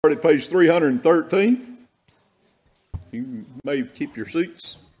At page 313. You may keep your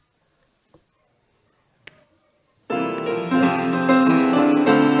seats. No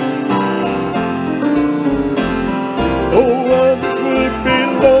others would be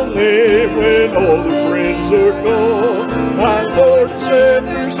lonely when all the friends are gone. My Lord is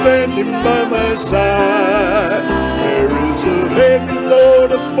ever standing by my side. There is a heavy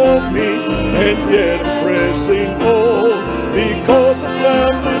load upon me, and yet I'm pressing on, because I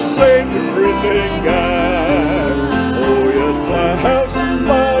found the Savior, friend and guide. Oh yes, I have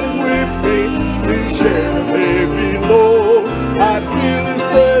somebody with me to share the heavy load. I feel His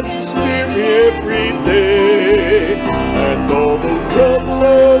presence near me every day, and although trouble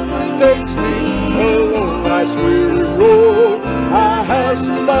overtakes me along life's weary road, I have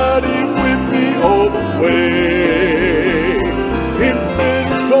somebody with me all the way. In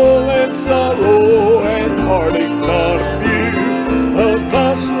bitter toil and sorrow and heartaches not a few, a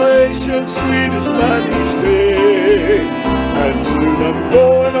consolation sweet as mine each day. And soon I'm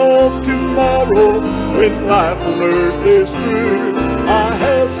going home tomorrow when life on earth is through. I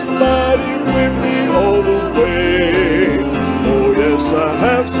have somebody with me all the way. Oh yes, I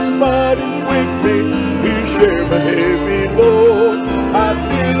have somebody with me to share my heavy load. I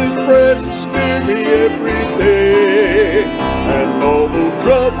feel His presence near me every day, and although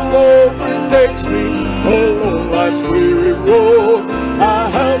trouble overtakes me along life's weary road, I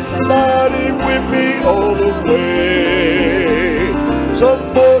have somebody with me all the way.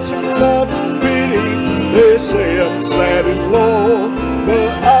 Some boys and lots of pity, they say I'm sad and low,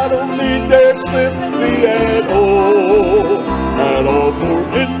 but I don't need their sympathy at all. At all for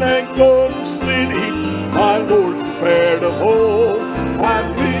midnight golden city, my Lord's prepared a home.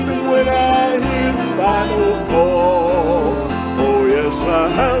 I'm leaving when I hear the final call. Oh yes, I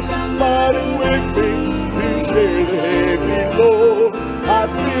have somebody with me to share the heavy load. I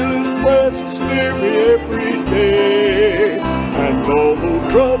feel His presence near me every day, and although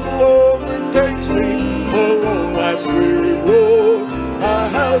trouble overtakes me along life's weary road, I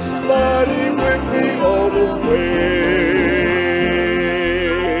have somebody with me all the way.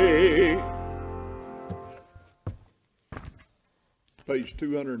 Page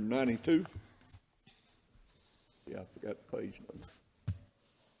 292. Yeah, I forgot the page number.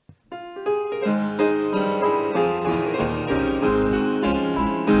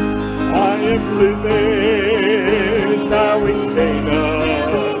 I am living now in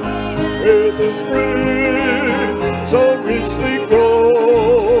Canaan, where the fruit so richly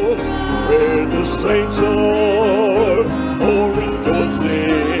grows, where the saints are all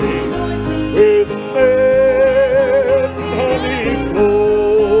rejoicing, where the milk and honey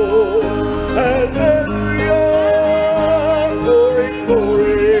flow. Hallelujah, glory,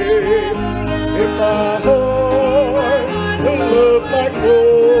 glory, in my heart the love like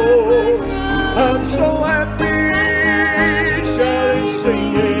rose. I'm so happy, shouting,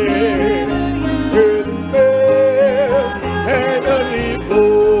 singing, where the milk and honey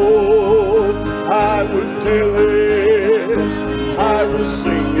flow. I would tell it, I was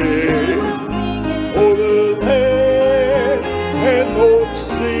singing, oh the land and oh the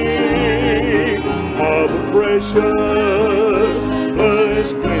sea, how the precious blood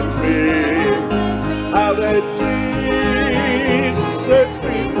has cleansed me, how that Jesus sets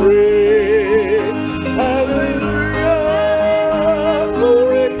me free. Hallelujah,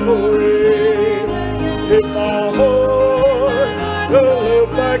 glory, glory, in my heart the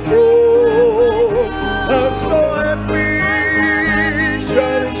love like gold. I'm so happy,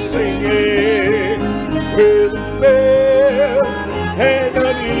 shouting, singing, with milk and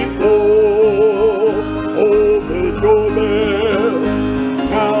honey flow. Oh, the doorbell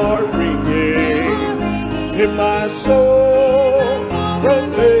now are ringing in my soul from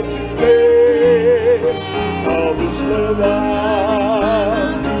day to day. All this love I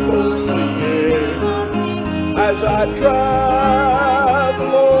keep on singing as I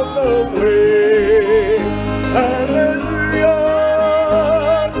travel on the way. Hallelujah,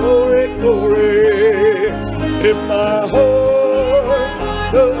 glory, glory, in my heart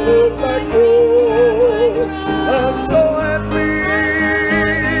the love like gold. I'm so happy,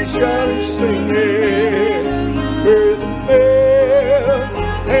 shouting, singing, where the milk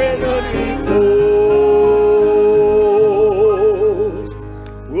and honey flows.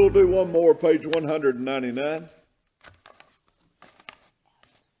 We'll do one more, page 199.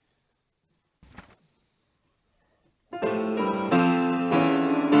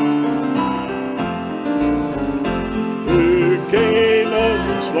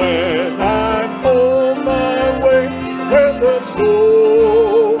 Land, I'm on my way where the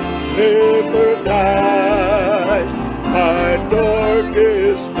soul never dies. My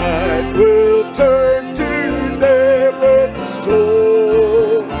darkest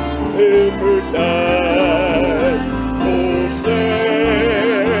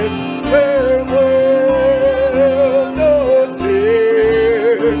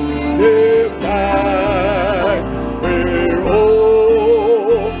him died, where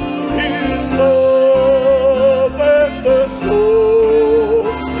all his love and the soul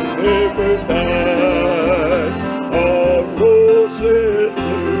never died. On roses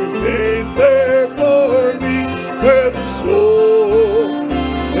blooming there for me, where the soul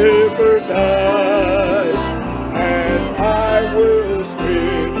never dies, and I will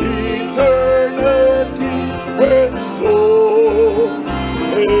spend eternity where the soul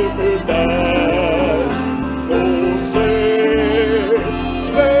never dies. No say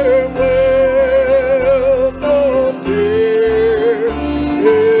farewell, no dear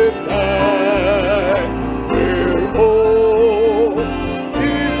goodbye, where all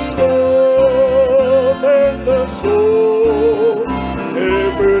is love and the soul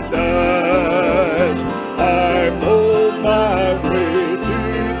never dies. I'm on my way to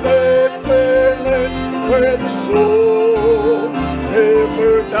that fair land where the soul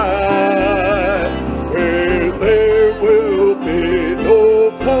never dies, where there will be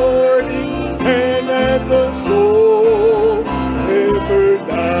no parting and that the soul never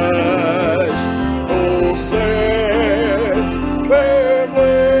dies. No sad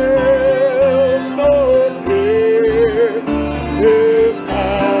farewells, no tears in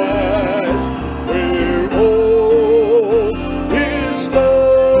eyes, where all is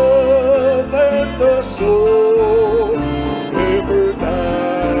love and the soul never dies.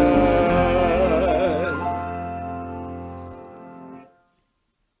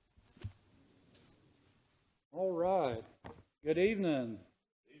 All right. Good evening.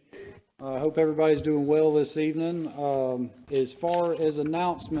 I hope everybody's doing well this evening. As far as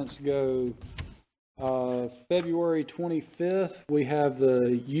announcements go, February 25th, we have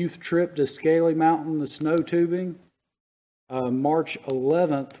the youth trip to Scaly Mountain, the snow tubing. March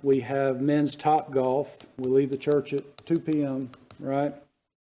 11th, we have men's Top Golf. We leave the church at 2 p.m., right?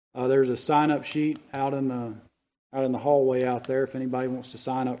 There's a sign-up sheet out in the hallway out there if anybody wants to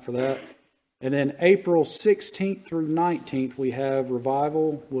sign up for that. And then April 16th through 19th, we have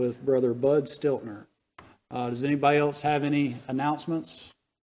Revival with Brother Bud Stiltner. Does anybody else have any announcements?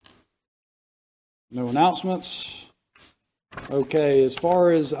 No announcements? Okay, as far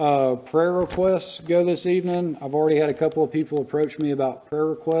as prayer requests go this evening, I've already had a couple of people approach me about prayer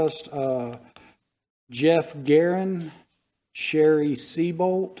requests. Jeff Guerin, Sherry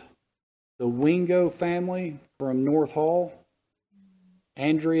Seabolt, the Wingo family from North Hall,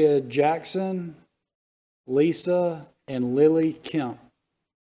 Andrea Jackson, Lisa, and Lily Kemp.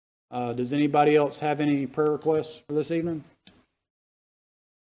 Does anybody else have any prayer requests for this evening?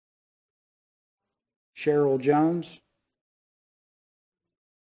 Cheryl Jones.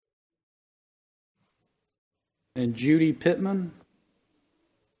 And Judy Pittman.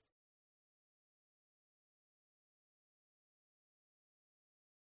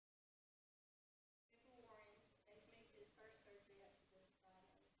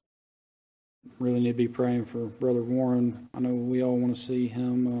 Really need to be praying for Brother Warren. I know we all want to see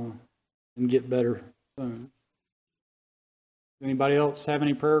him and get better soon. Anybody else have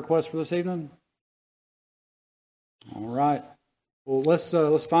any prayer requests for this evening? All right. Well, let's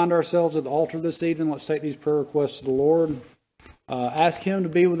find ourselves at the altar this evening. Let's take these prayer requests to the Lord. Ask Him to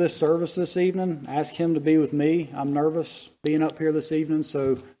be with this service this evening. Ask Him to be with me. I'm nervous being up here this evening,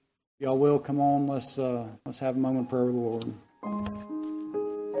 so y'all will come on. Let's have a moment of prayer with the Lord.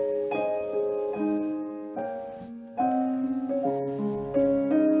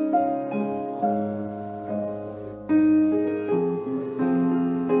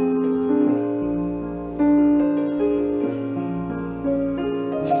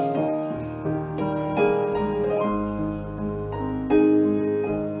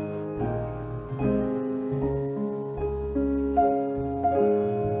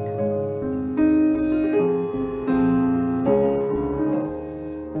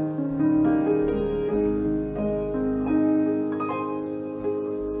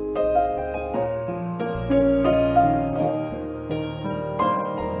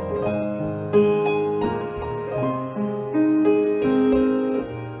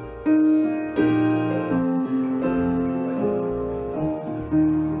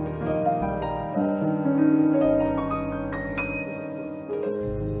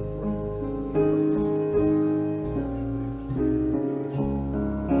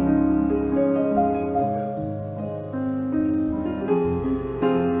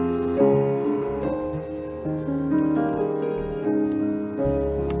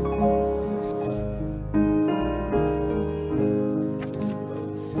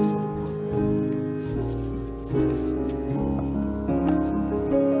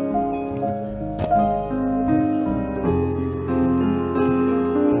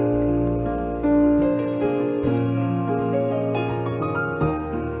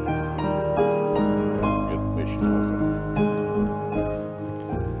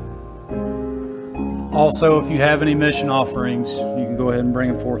 Also, if you have any mission offerings, you can go ahead and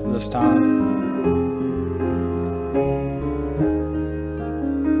bring them forth at this time.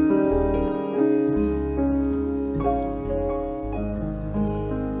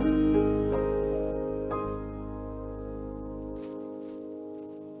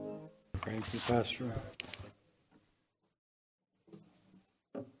 Thank you, Pastor.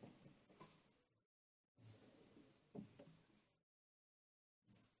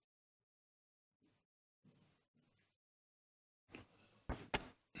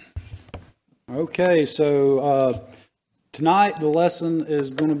 Okay, so tonight the lesson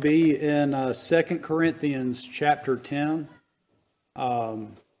is going to be in 2 Corinthians chapter 10.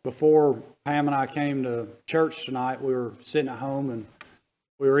 Before Pam and I came to church tonight, we were sitting at home and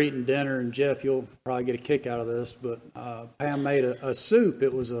we were eating dinner, and Jeff, you'll probably get a kick out of this, but Pam made a soup.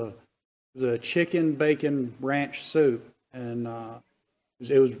 It was a chicken bacon ranch soup, and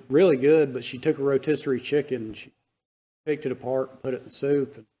it was really good, but she took a rotisserie chicken and she picked it apart and put it in the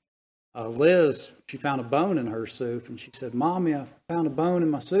soup. And, Liz, she found a bone in her soup, and she said, "Mommy, I found a bone in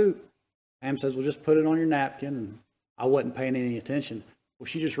my soup." Pam says, "Well, just put it on your napkin," and I wasn't paying any attention. Well,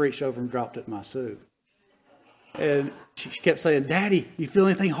 she just reached over and dropped it in my soup. And she kept saying, "Daddy, you feel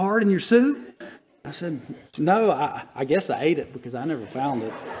anything hard in your soup?" I said, "No, I guess I ate it because I never found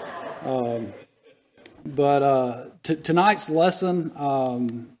it." Tonight's lesson,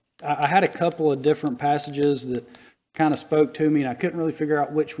 I had a couple of different passages that kind of spoke to me, and I couldn't really figure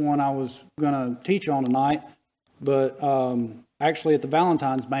out which one I was going to teach on tonight. But actually, at the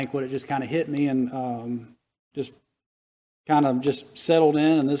Valentine's banquet, it just kind of hit me and just settled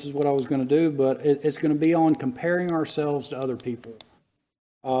in, and this is what I was going to do. But it's going to be on comparing ourselves to other people.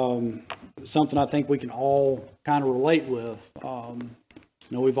 Something I think we can all kind of relate with.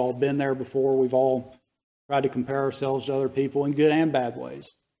 We've all been there before. We've all tried to compare ourselves to other people in good and bad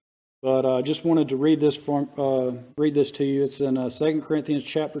ways. But I just wanted to read this to you. It's in 2 Corinthians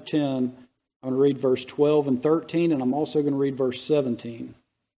chapter 10. I'm going to read verse 12 and 13, and I'm also going to read verse 17.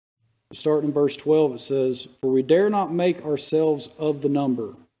 Starting in verse 12, it says, "For we dare not make ourselves of the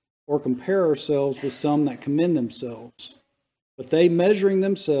number, or compare ourselves with some that commend themselves. But they, measuring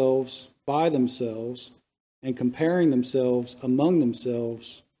themselves by themselves, and comparing themselves among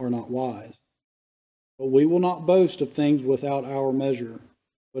themselves, are not wise. But we will not boast of things without our measure,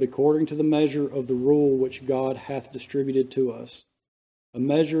 but according to the measure of the rule which God hath distributed to us, a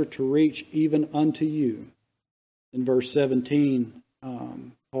measure to reach even unto you." In verse 17,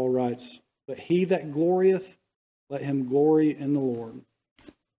 Paul writes, "But he that glorieth, let him glory in the Lord."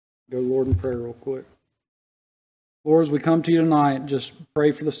 Go, Lord, in prayer real quick. Lord, as we come to you tonight, just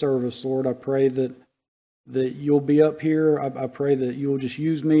pray for the service, Lord. I pray that you'll be up here. I pray that you'll just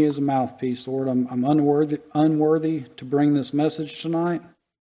use me as a mouthpiece, Lord. I'm unworthy to bring this message tonight,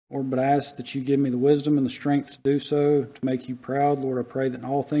 Lord, but I ask that you give me the wisdom and the strength to do so, to make you proud. Lord, I pray that in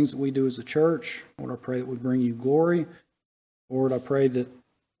all things that we do as a church, Lord, I pray that we bring you glory. Lord, I pray that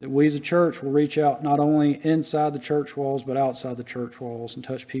we as a church will reach out not only inside the church walls, but outside the church walls and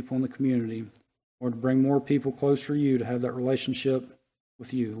touch people in the community. Lord, to bring more people closer to you, to have that relationship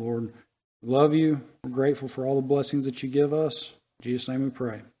with you. Lord, we love you. We're grateful for all the blessings that you give us. In Jesus' name we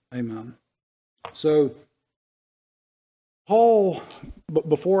pray. Amen. So, Paul,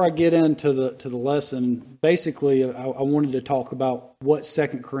 before I get into the lesson, basically I wanted to talk about what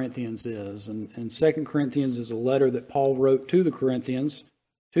 2 Corinthians is. And 2 Corinthians is a letter that Paul wrote to the Corinthians,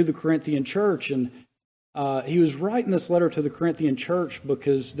 to the Corinthian church. And he was writing this letter to the Corinthian church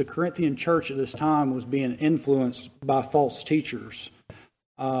because the Corinthian church at this time was being influenced by false teachers.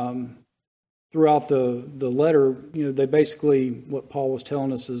 Throughout the letter, they basically, what Paul was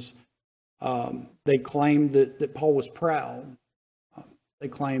telling us is, they claimed that Paul was proud. They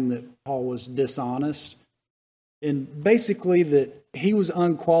claimed that Paul was dishonest. And basically that he was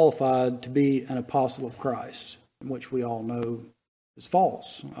unqualified to be an apostle of Christ, which we all know is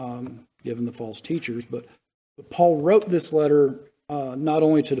false, given the false teachers. But Paul wrote this letter not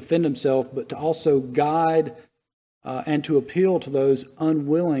only to defend himself, but to also guide and to appeal to those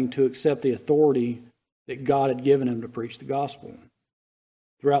unwilling to accept the authority that God had given him to preach the gospel.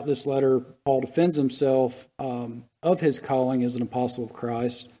 Throughout this letter, Paul defends himself of his calling as an apostle of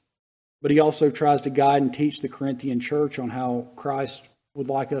Christ, but he also tries to guide and teach the Corinthian church on how Christ would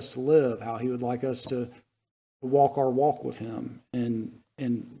like us to live, how he would like us to walk our walk with him and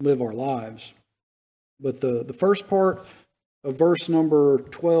live our lives. But the first part of verse number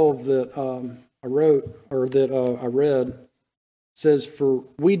 12 that I read says, "For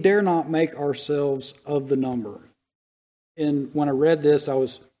we dare not make ourselves of the number." And when I read this, I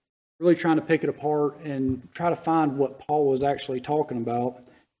was really trying to pick it apart and try to find what Paul was actually talking about.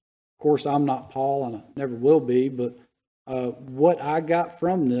 Of course, I'm not Paul, and I never will be, but what I got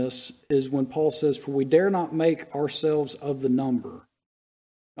from this is when Paul says, "For we dare not make ourselves of the number."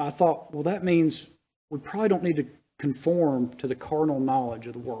 I thought, well, that means we probably don't need to conform to the carnal knowledge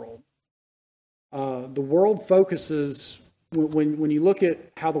of the world. The world focuses, when you look at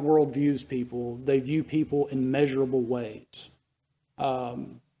how the world views people, they view people in measurable ways.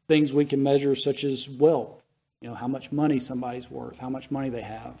 Things we can measure, such as wealth, how much money somebody's worth, how much money they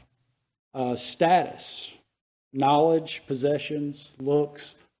have, status, knowledge, possessions,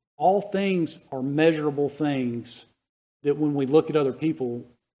 looks. All things are measurable things that when we look at other people,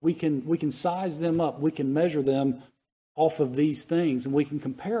 we can size them up, we can measure them off of these things, and we can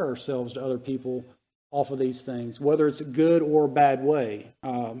compare ourselves to other people off of these things, whether it's a good or a bad way.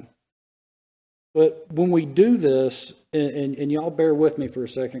 But when we do this, and y'all bear with me for a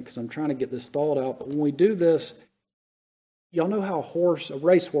second because I'm trying to get this thought out, but when we do this, y'all know how a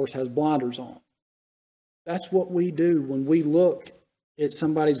racehorse has blinders on. That's what we do when we look at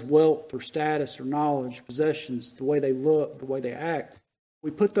somebody's wealth or status or knowledge, possessions, the way they look, the way they act. We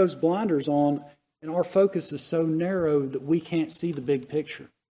put those blinders on, and our focus is so narrow that we can't see the big picture.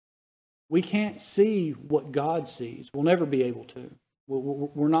 We can't see what God sees. We'll never be able to.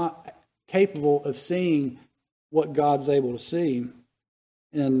 We're not capable of seeing what God's able to see.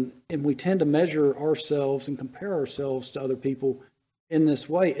 And we tend to measure ourselves and compare ourselves to other people in this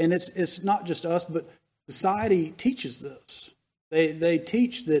way. And it's not just us, but society teaches this. They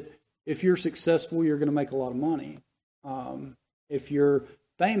teach that if you're successful, you're going to make a lot of money. If you're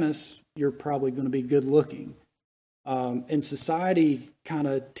famous, you're probably going to be good looking. And society kind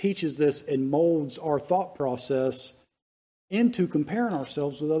of teaches this and molds our thought process into comparing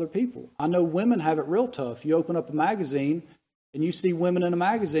ourselves with other people. I know women have it real tough. You open up a magazine and you see women in a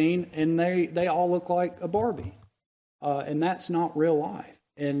magazine and they all look like a Barbie. And that's not real life.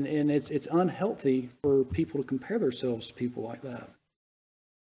 And it's unhealthy for people to compare themselves to people like that.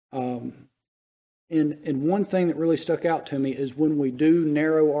 And one thing that really stuck out to me is when we do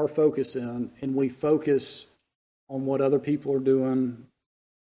narrow our focus in and we focus on what other people are doing,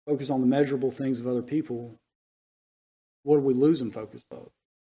 focus on the measurable things of other people, what are we losing focus of?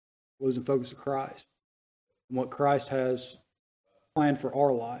 Losing focus of Christ and what Christ has planned for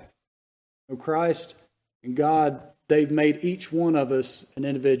our life. So Christ and God, they've made each one of us an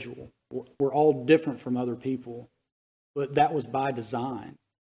individual. We're all different from other people, but that was by design.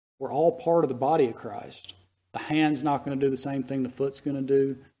 We're all part of the body of Christ. The hand's not going to do the same thing the foot's going to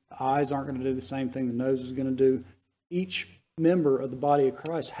do. The eyes aren't going to do the same thing the nose is going to do. Each member of the body of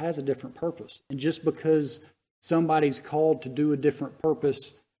Christ has a different purpose. And just because somebody's called to do a different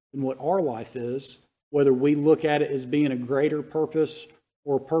purpose than what our life is, whether we look at it as being a greater purpose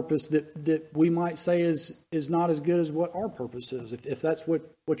or a purpose that we might say is not as good as what our purpose is, if that's what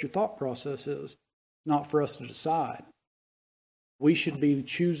your thought process is, not for us to decide. We should be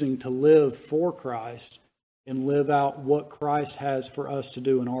choosing to live for Christ and live out what Christ has for us to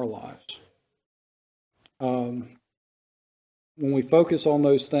do in our lives. When we focus on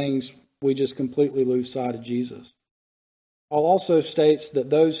those things, we just completely lose sight of Jesus. Paul also states that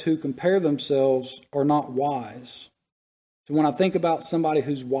those who compare themselves are not wise. So when I think about somebody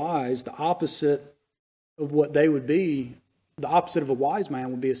who's wise, the opposite of what they would be, the opposite of a wise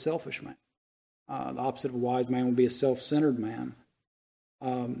man would be a selfish man. The opposite of a wise man would be a self-centered man.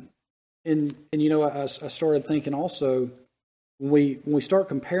 I started thinking also, when we start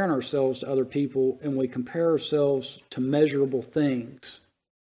comparing ourselves to other people and we compare ourselves to measurable things,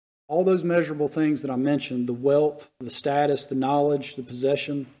 all those measurable things that I mentioned, the wealth, the status, the knowledge, the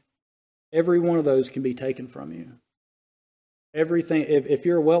possession, every one of those can be taken from you. Everything. If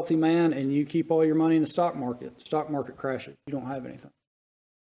you're a wealthy man and you keep all your money in the stock market crashes. You don't have anything.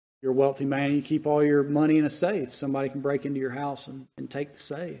 If you're a wealthy man and you keep all your money in a safe, somebody can break into your house and take the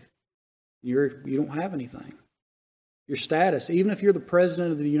safe. You don't have anything. Your status, even if you're the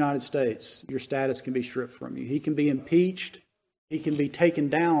president of the United States, your status can be stripped from you. He can be impeached. He can be taken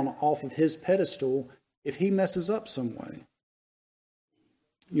down off of his pedestal if he messes up some way.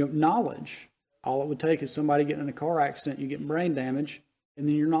 Knowledge. All it would take is somebody getting in a car accident, you get brain damage, and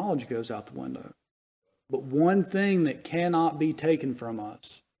then your knowledge goes out the window. But one thing that cannot be taken from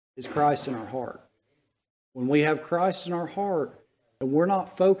us is Christ in our heart. When we have Christ in our heart, and we're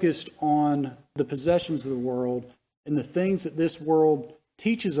not focused on the possessions of the world and the things that this world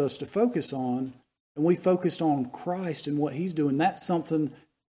teaches us to focus on, and we focused on Christ and what He's doing, that's something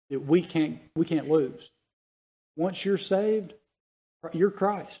that we can't lose. Once you're saved, you're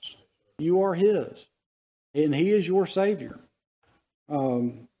Christ. You are His, and He is your Savior.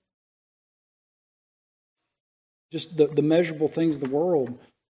 Just the measurable things of the world,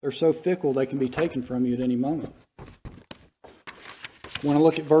 They're so fickle, they can be taken from you at any moment. When I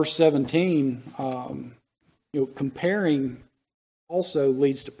look at verse 17, comparing also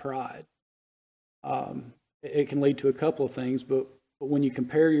leads to pride. It can lead to a couple of things, but when you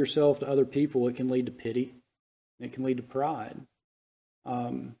compare yourself to other people, it can lead to pity. It can lead to pride.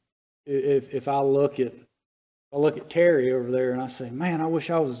 If I look at Terry over there and I say, man, I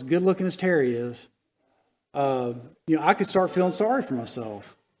wish I was as good looking as Terry is, I could start feeling sorry for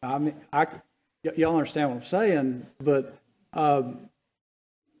myself. I mean, y'all understand what I'm saying, but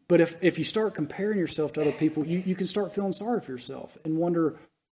if you start comparing yourself to other people, you can start feeling sorry for yourself and wonder,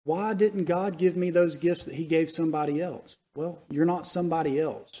 why didn't God give me those gifts that he gave somebody else? Well, you're not somebody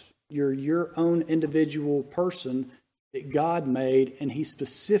else. You're your own individual person that God made, and he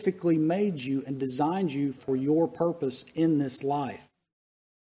specifically made you and designed you for your purpose in this life.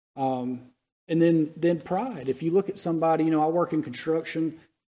 And then pride. If you look at somebody, I work in construction,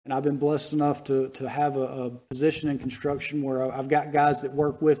 and I've been blessed enough to have a position in construction where I've got guys that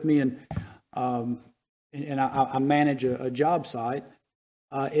work with me, and I manage a job site.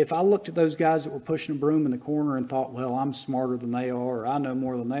 If I looked at those guys that were pushing a broom in the corner and thought, well, I'm smarter than they are, or I know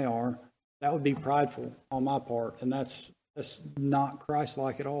more than they are, that would be prideful on my part, and that's not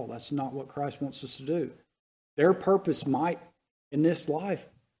Christ-like at all. That's not what Christ wants us to do. Their purpose might, in this life,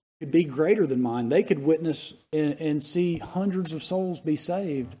 could be greater than mine. They could witness and see hundreds of souls be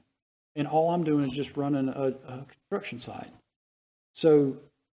saved, and all I'm doing is just running a construction site. So,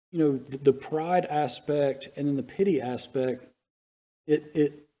 the pride aspect and then the pity aspect,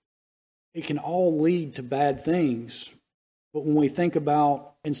 it can all lead to bad things. But when we think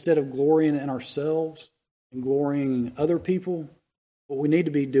about, instead of glorying in ourselves and glorying in other people, what we need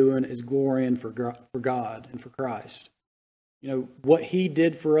to be doing is glorying for God and for Christ. What he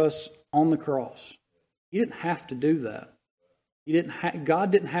did for us on the cross. He didn't have to do that. God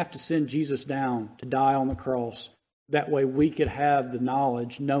didn't have to send Jesus down to die on the cross. That way we could have the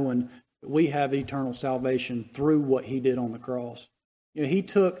knowledge, knowing that we have eternal salvation through what he did on the cross. He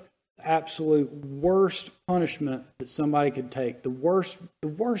took the absolute worst punishment that somebody could take,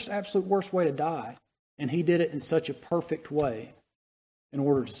 absolute worst way to die. And he did it in such a perfect way in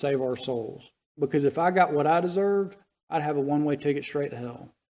order to save our souls. Because if I got what I deserved, I'd have a one-way ticket straight to hell.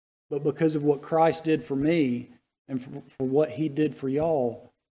 But because of what Christ did for me and for what he did for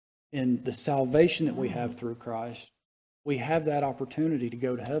y'all and the salvation that we have through Christ, we have that opportunity to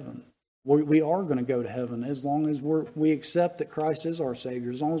go to heaven. We are going to go to heaven as long as we accept that Christ is our Savior,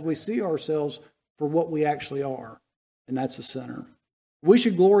 as long as we see ourselves for what we actually are, and that's the sinner. We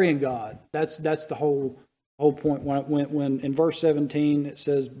should glory in God. That's the whole point. When in verse 17 it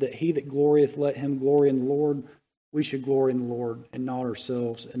says that he that glorieth, let him glory in the Lord. We should glory in the Lord and not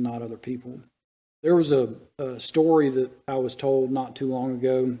ourselves and not other people. There was a story that I was told not too long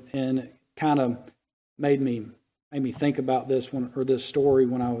ago, and it kind of made me think about this story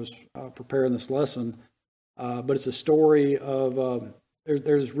when I was preparing this lesson. But it's a story of there's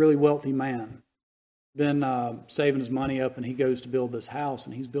this really wealthy man, been saving his money up, and he goes to build this house,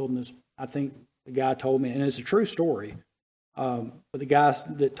 and he's building this. I think the guy told me, and it's a true story. But the guy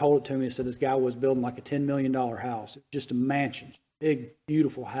that told it to me said this guy was building like a $10 million house, just a mansion, big,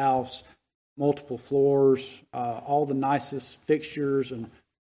 beautiful house, multiple floors, all the nicest fixtures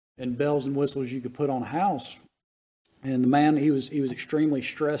and bells and whistles you could put on a house. And the man, he was extremely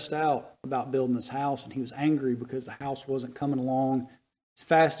stressed out about building this house, and he was angry because the house wasn't coming along as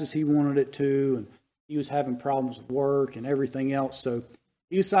fast as he wanted it to, and he was having problems with work and everything else. So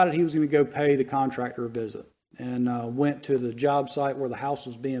he decided he was going to go pay the contractor a visit, and went to the job site where the house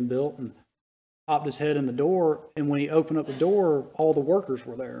was being built and popped his head in the door. And when he opened up the door, all the workers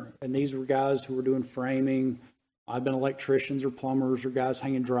were there. And these were guys who were doing framing. I've been electricians or plumbers or guys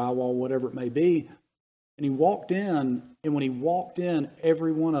hanging drywall, whatever it may be. And he walked in, and when he walked in,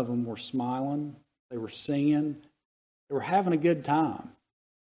 every one of them were smiling. They were singing. They were having a good time.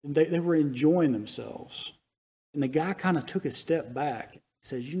 And they were enjoying themselves. And the guy kind of took a step back. He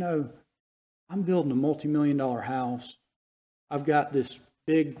says, I'm building a multi-million-dollar house. I've got this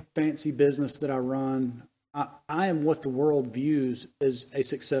big fancy business that I run. I am what the world views as a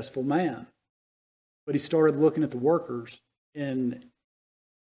successful man. But he started looking at the workers, and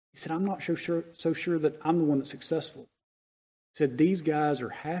he said, I'm not so sure that I'm the one that's successful. He said, these guys are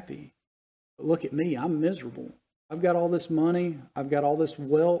happy, but look at me, I'm miserable. I've got all this money, I've got all this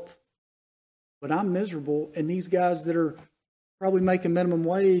wealth, but I'm miserable. And these guys that are probably making minimum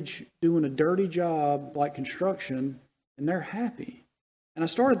wage, doing a dirty job like construction, and they're happy. And I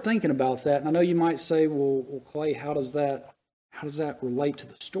started thinking about that, and I know you might say, well, Clay, how does that relate to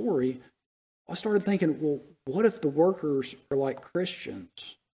the story? I started thinking, well, what if the workers are like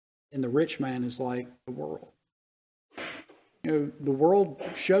Christians? and the rich man is like the world. You know, the world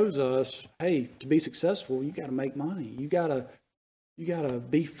shows us, hey, to be successful, you got to make money. You got to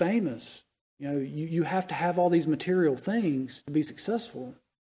be famous. You know, you have to have all these material things to be successful.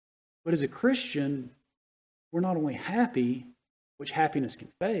 But as a Christian, we're not only happy, which happiness can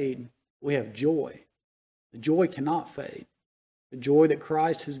fade, we have joy. The joy cannot fade. The joy that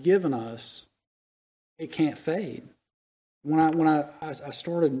Christ has given us, it can't fade. When I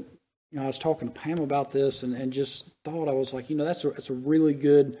started, you know, I was talking to Pam about this and just thought, I was like, you know, that's a really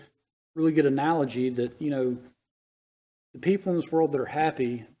good analogy that, you know, the people in this world that are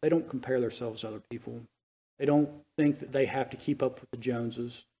happy, they don't compare themselves to other people. They don't think that they have to keep up with the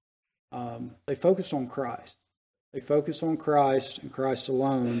Joneses. They focus on Christ. They focus on Christ and Christ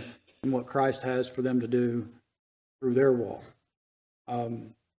alone and what Christ has for them to do through their walk.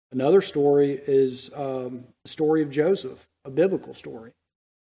 Another story is the story of Joseph, a biblical story.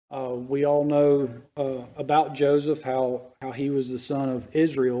 We all know about Joseph, how he was the son of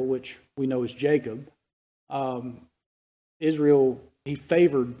Israel, which we know as Jacob. Israel, he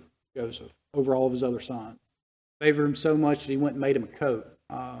favored Joseph over all of his other sons. Favored him so much that he went and made him a coat.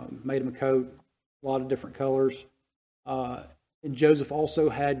 A lot of different colors. And Joseph also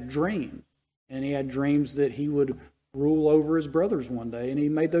had dreams. And he had dreams that he would rule over his brothers one day. And he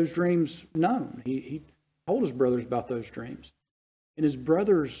made those dreams known. He told his brothers about those dreams. And his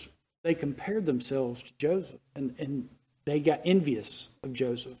brothers, they compared themselves to Joseph. And they got envious of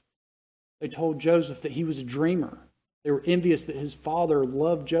Joseph. They told Joseph that he was a dreamer. They were envious that his father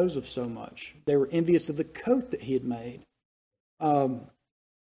loved Joseph so much. They were envious of the coat that he had made. And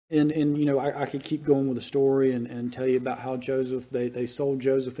you know, I could keep going with the story and tell you about how Joseph, they sold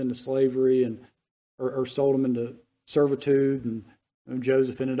Joseph into slavery or sold him into servitude. And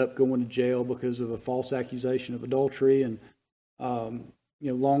Joseph ended up going to jail because of a false accusation of adultery. And,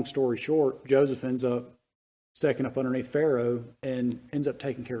 you know, long story short, Joseph ends up second up underneath Pharaoh and ends up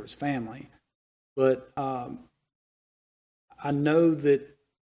taking care of his family. But I know that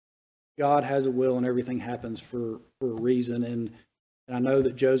God has a will and everything happens for a reason. And I know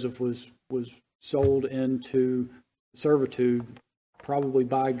that Joseph was sold into servitude probably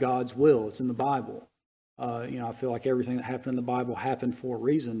by God's will. It's in the Bible. You know, I feel like everything that happened in the Bible happened for a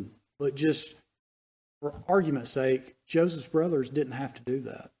reason. But just for argument's sake, Joseph's brothers didn't have to do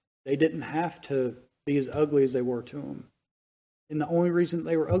that. They didn't have to be as ugly as they were to him. And the only reason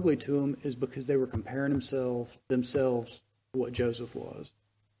they were ugly to him is because they were comparing themselves to what Joseph was.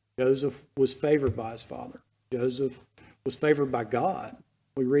 Joseph was favored by his father. Joseph was favored by God.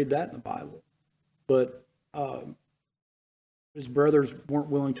 We read that in the Bible. But his brothers weren't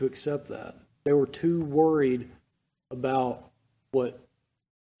willing to accept that. They were too worried about what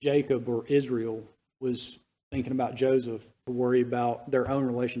Jacob or Israel was thinking about Joseph to worry about their own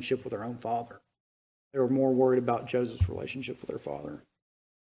relationship with their own father. They were more worried about Joseph's relationship with their father.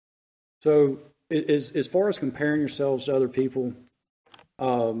 So as far as comparing yourselves to other people,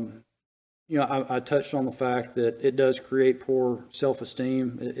 you know, I touched on the fact that it does create poor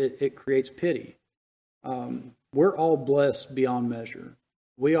self-esteem. It creates pity. We're all blessed beyond measure.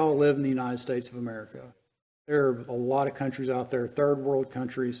 We all live in the United States of America. There are a lot of countries out there, third world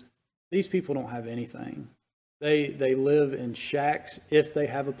countries. These people don't have anything. They live in shacks if they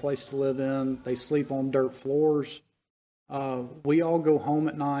have a place to live in. They sleep on dirt floors. We all go home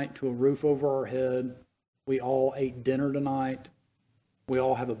at night to a roof over our head. We all ate dinner tonight. We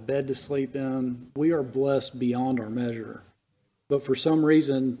all have a bed to sleep in. We are blessed beyond our measure. But for some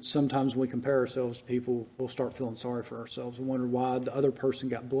reason, sometimes when we compare ourselves to people, we'll start feeling sorry for ourselves and wonder why the other person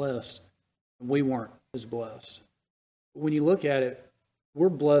got blessed and we weren't as blessed. But when you look at it, we're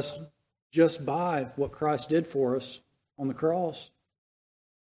blessed just by what Christ did for us on the cross.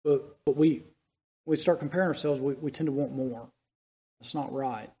 But we start comparing ourselves, we tend to want more. It's not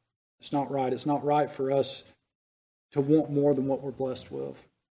right. It's not right. It's not right for us to want more than what we're blessed with.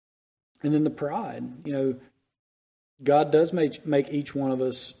 And then the pride, you know, God does make each one of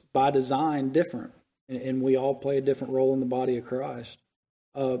us by design different, and we all play a different role in the body of Christ.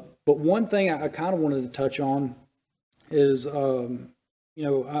 But one thing I kind of wanted to touch on is, you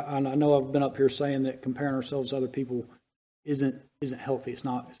know, I know I've been up here saying that comparing ourselves to other people isn't healthy. It's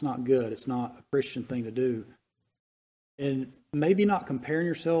not good. It's not a Christian thing to do. And maybe not comparing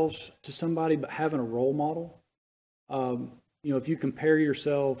yourselves to somebody, but having a role model. You know, if you compare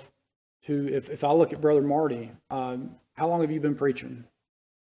yourself to, if I look at Brother Marty, how long have you been preaching?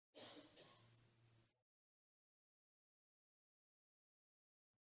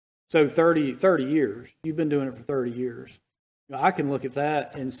 So 30 years. You've been doing it for 30 years. You know, I can look at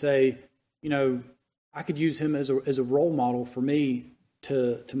that and say, you know, I could use him as a role model for me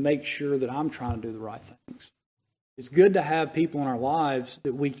to make sure that I'm trying to do the right things. It's good to have people in our lives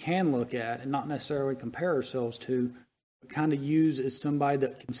that we can look at and not necessarily compare ourselves to, but kind of use as somebody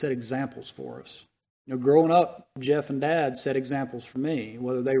that can set examples for us. Growing up, Jeff and Dad set examples for me,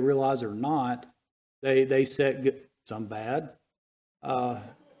 whether they realize it or not. They set good, some bad,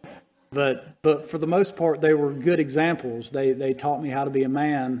 but for the most part, they were good examples. They taught me how to be a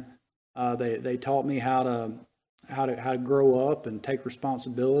man. They taught me how to grow up and take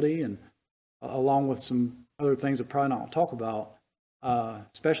responsibility, and along with some other things that probably not going to talk about,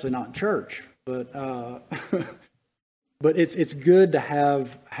 especially not in church. But but it's good to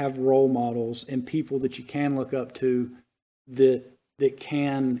have role models and people that you can look up to that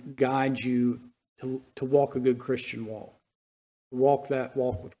can guide you to walk a good Christian walk, walk that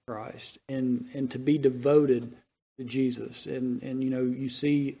walk with Christ, and to be devoted to Jesus. And you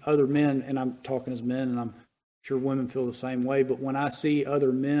see other men, and I'm talking as men, and I'm sure women feel the same way, but when I see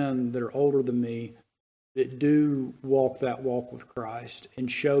other men that are older than me that do walk that walk with Christ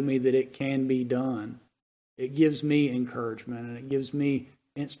and show me that it can be done, it gives me encouragement, and it gives me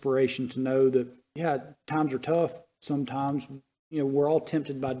inspiration to know that, yeah, times are tough sometimes. We're all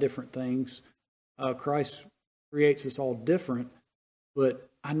tempted by different things. Christ creates us all different, but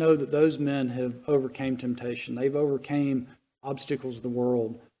I know that those men have overcame temptation. They've overcame obstacles of the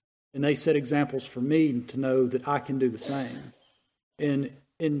world, and they set examples for me to know that I can do the same. And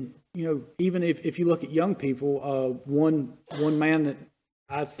even if you look at young people, one man that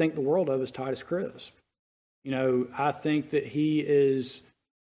I think the world of is Titus Crisp. I think that he is,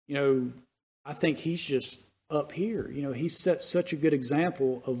 I think he's just up here. He set such a good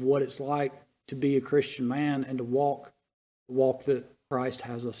example of what it's like to be a Christian man and to walk the walk that Christ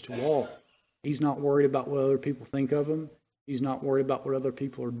has us to walk. He's not worried about what other people think of him. He's not worried about what other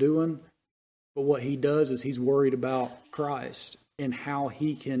people are doing. But what he does is he's worried about Christ and how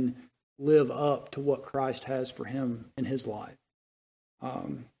he can live up to what Christ has for him in his life.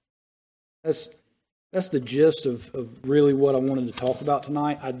 That's the gist of really what I wanted to talk about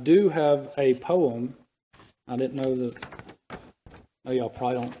tonight. I do have a poem. I didn't know that. I know y'all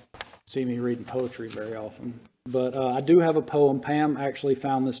probably don't see me reading poetry very often, but I do have a poem. Pam actually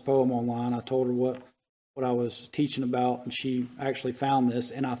found this poem online. I told her what I was teaching about, and she actually found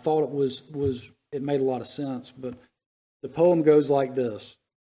this, and I thought it made a lot of sense. But the poem goes like this: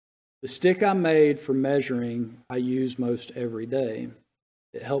 "The stick I made for measuring I use most every day.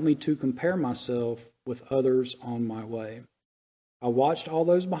 It helped me to compare myself with others on my way. I watched all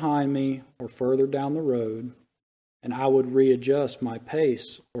those behind me or further down the road, and I would readjust my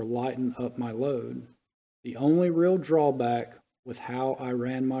pace or lighten up my load. The only real drawback with how I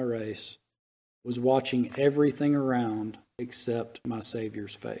ran my race was watching everything around except my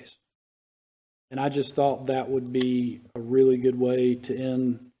Savior's face." And I just thought that would be a really good way to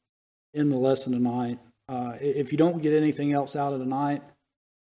end the lesson tonight. If you don't get anything else out of tonight,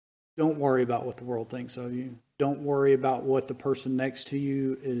 don't worry about what the world thinks of you. Don't worry about what the person next to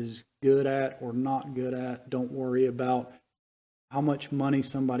you is good at or not good at. Don't worry about how much money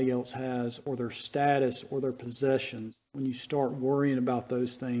somebody else has or their status or their possessions. When you start worrying about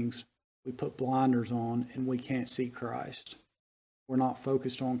those things, we put blinders on and we can't see Christ. We're not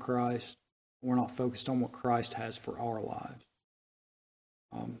focused on Christ. We're not focused on what Christ has for our lives.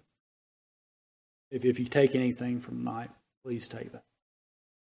 If you take anything from tonight, please take that.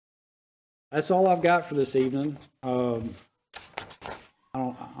 That's all I've got for this evening. I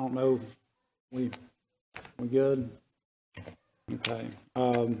don't know. We good? Okay.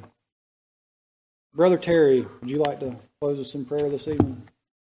 Brother Terry, would you like to close us in prayer this evening?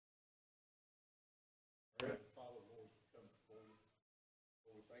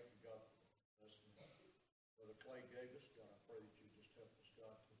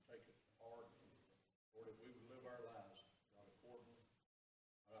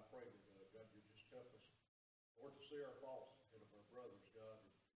 Lord, to see our faults ahead of our brothers, God,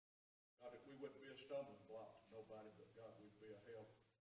 that we wouldn't be a stumbling block to nobody but